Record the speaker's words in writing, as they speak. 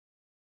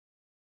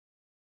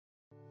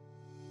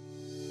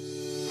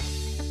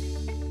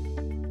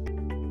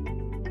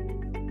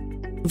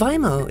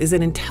Vymo is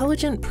an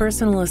intelligent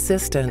personal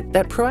assistant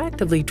that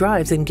proactively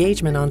drives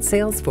engagement on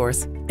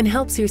Salesforce and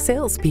helps your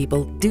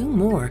salespeople do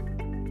more.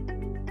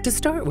 To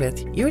start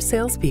with, your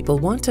salespeople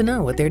want to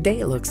know what their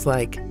day looks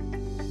like.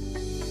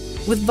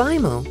 With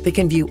Vymo, they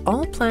can view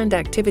all planned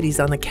activities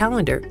on the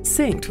calendar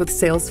synced with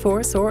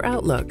Salesforce or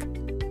Outlook.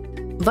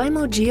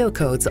 Vymo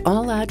geocodes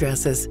all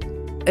addresses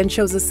and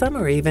shows a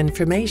summary of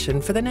information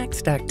for the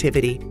next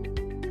activity.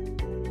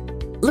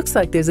 Looks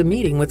like there's a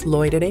meeting with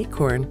Lloyd at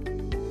Acorn.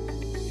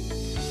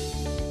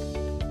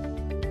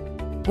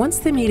 Once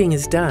the meeting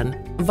is done,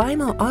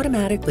 Vymo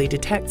automatically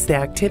detects the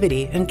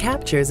activity and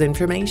captures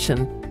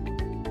information.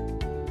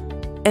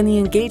 And the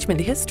engagement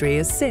history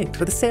is synced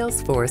with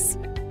Salesforce.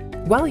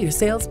 While your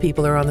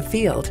salespeople are on the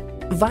field,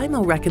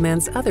 Vymo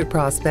recommends other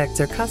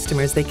prospects or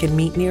customers they can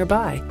meet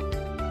nearby.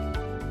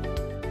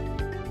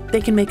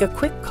 They can make a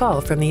quick call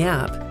from the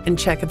app and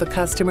check if a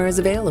customer is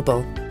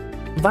available.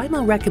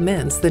 Vymo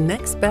recommends the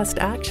next best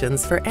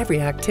actions for every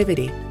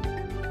activity.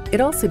 It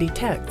also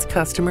detects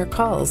customer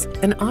calls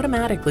and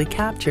automatically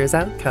captures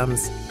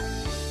outcomes.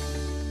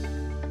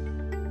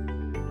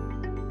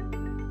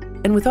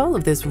 And with all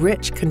of this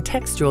rich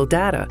contextual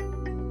data,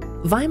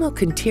 Vymo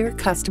can tier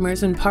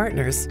customers and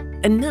partners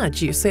and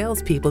nudge your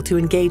salespeople to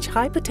engage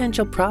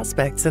high-potential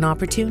prospects and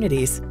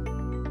opportunities.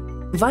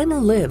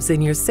 Vymo lives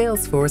in your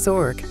Salesforce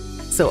org,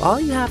 so all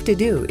you have to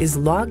do is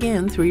log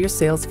in through your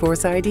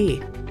Salesforce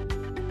ID.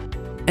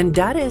 And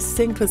data is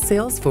synced with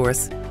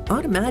Salesforce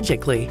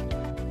automatically.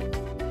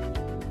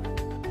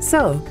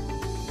 So,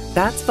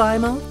 that's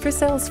Vymo for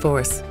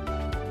Salesforce.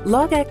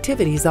 Log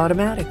activities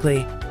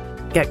automatically,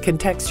 get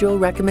contextual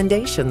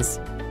recommendations,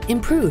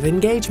 improve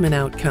engagement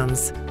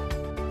outcomes.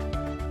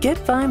 Get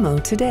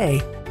Vymo today.